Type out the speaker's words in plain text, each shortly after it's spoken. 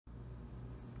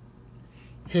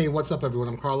Hey, what's up everyone?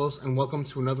 I'm Carlos and welcome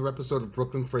to another episode of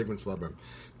Brooklyn Fragrance Lover.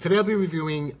 Today I'll be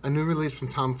reviewing a new release from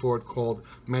Tom Ford called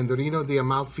Mandarino di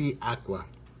Amalfi Acqua.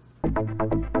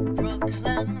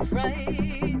 Brooklyn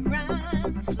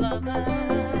Fragrance Lover.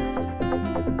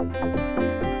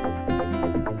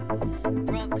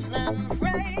 Brooklyn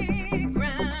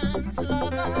Fragrance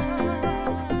Lover.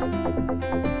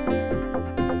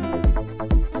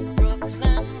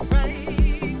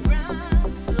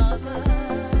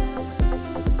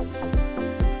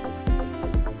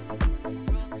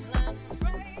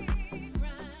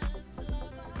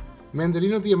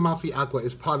 Mandarino di Amalfi Acqua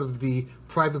is part of the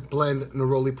private blend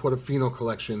Neroli Portofino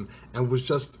collection and was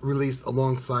just released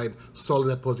alongside Sole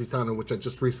Depositano, which I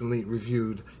just recently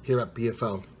reviewed here at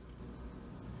BFL.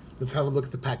 Let's have a look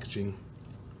at the packaging.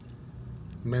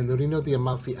 Mandarino di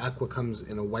Amalfi Acqua comes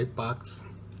in a white box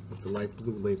with the light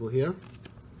blue label here.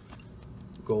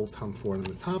 Gold Tom Ford on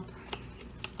the top.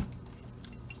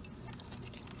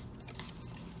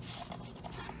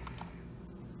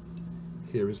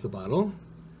 Here is the bottle.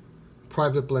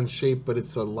 Private blend shape, but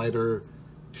it's a lighter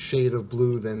shade of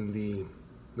blue than the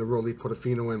Neroli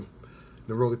Portofino and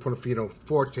Neroli Portofino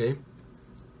Forte.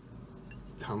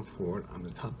 Tom Ford on the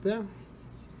top there.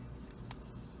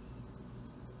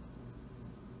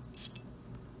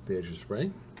 There's your spray.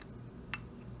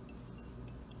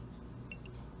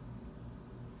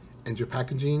 And your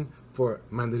packaging for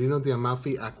Mandarino di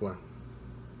Amalfi Acqua.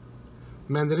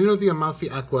 Mandarino di Amalfi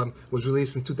Acqua was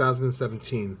released in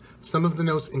 2017. Some of the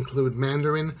notes include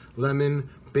mandarin, lemon,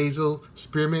 basil,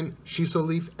 spearmint, shiso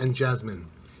leaf, and jasmine.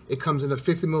 It comes in a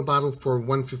 50 ml bottle for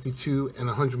 $152 and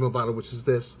a 100 ml bottle, which is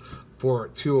this, for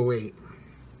 $208.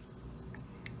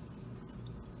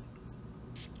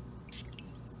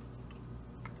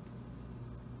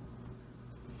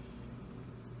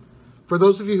 For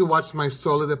those of you who watched my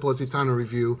Sole Depositano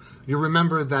review, you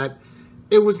remember that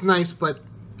it was nice, but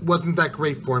wasn't that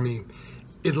great for me.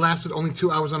 It lasted only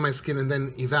 2 hours on my skin and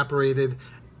then evaporated,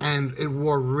 and it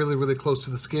wore really close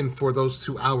to the skin for those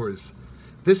 2 hours.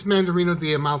 This Mandarino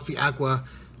di Amalfi Acqua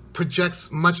projects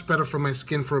much better for my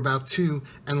skin for about 2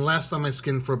 and lasts on my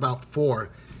skin for about 4.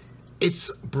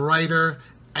 It's brighter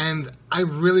and I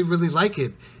really like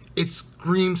it. It's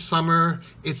green summer,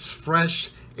 it's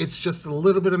fresh, it's just a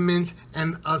little bit of mint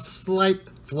and a slight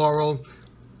floral.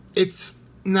 It's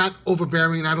not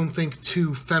overbearing, I don't think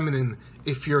too feminine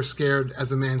if you're scared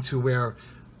as a man to wear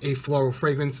a floral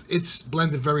fragrance. It's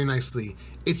blended very nicely.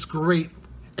 It's great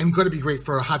and going to be great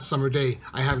for a hot summer day.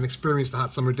 I haven't experienced a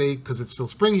hot summer day because it's still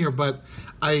spring here, but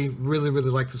I really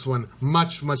like this one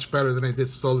much better than I did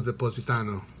Sole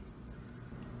Depositano.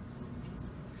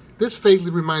 This vaguely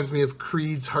reminds me of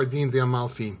Creed's Jardin di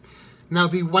Amalfi. Now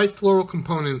the white floral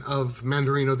component of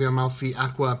Mandarino di Amalfi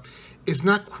Acqua is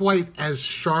not quite as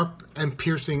sharp and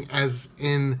piercing as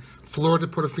in Flor de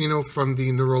Portofino from the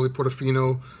Neroli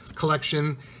Portofino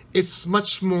collection. It's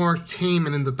much more tame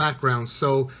and in the background,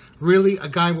 so really a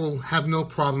guy will have no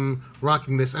problem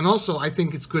rocking this. And also I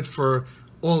think it's good for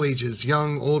all ages,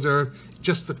 young, older,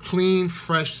 just a clean,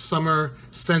 fresh summer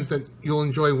scent that you'll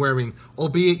enjoy wearing.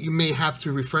 Albeit you may have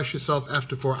to refresh yourself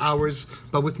after 4 hours,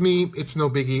 but with me, it's no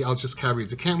biggie. I'll just carry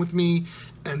the can with me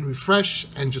and refresh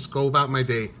and just go about my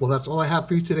day. Well, that's all I have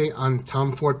for you today on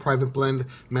Tom Ford Private Blend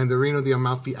Mandarino di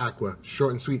Amalfi Acqua.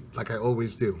 Short and sweet, like I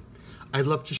always do. I'd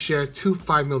love to share 2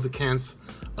 5 ml decants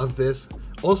of this.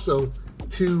 Also,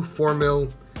 2 4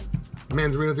 ml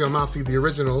Mandarino di Amalfi, the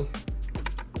original.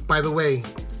 By the way,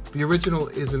 the original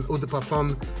is an eau de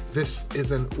parfum. This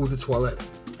is an eau de toilette.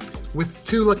 With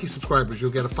 2 lucky subscribers,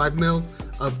 you'll get a 5 ml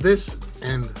of this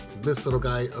and this little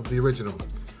guy of the original.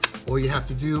 All you have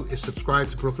to do is subscribe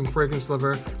to Brooklyn Fragrance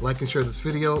Lover, like and share this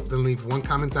video, then leave 1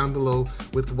 comment down below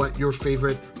with what your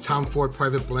favorite Tom Ford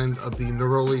private blend of the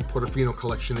Neroli Portofino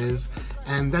collection is.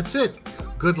 And that's it.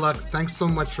 Good luck. Thanks so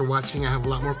much for watching. I have a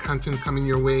lot more content coming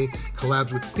your way.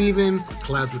 Collabs with Steven,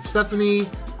 collabs with Stephanie,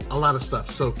 a lot of stuff.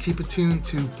 So keep it tuned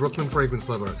to Brooklyn Fragrance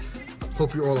Lover.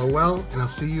 Hope you all are well, and I'll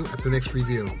see you at the next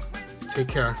review. Take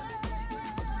care.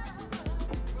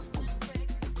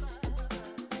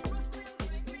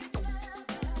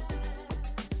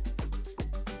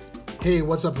 Hey,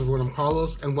 what's up everyone? I'm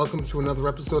Carlos and welcome to another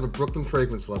episode of Brooklyn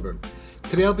Fragrance Lover.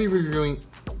 Today I'll be reviewing,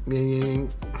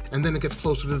 and then it gets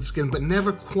closer to the skin, but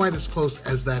never quite as close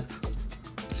as that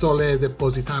Sole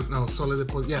Depositano. No, Sole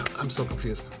Depositano, yeah, I'm so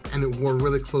confused. And it wore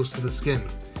really close to the skin.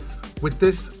 With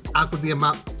this Acqua di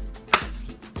Amalfi,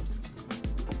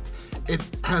 it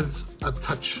has a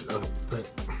touch of it.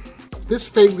 This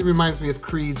vaguely reminds me of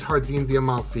Creed's Jardin di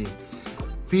Amalfi.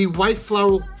 The white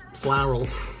floral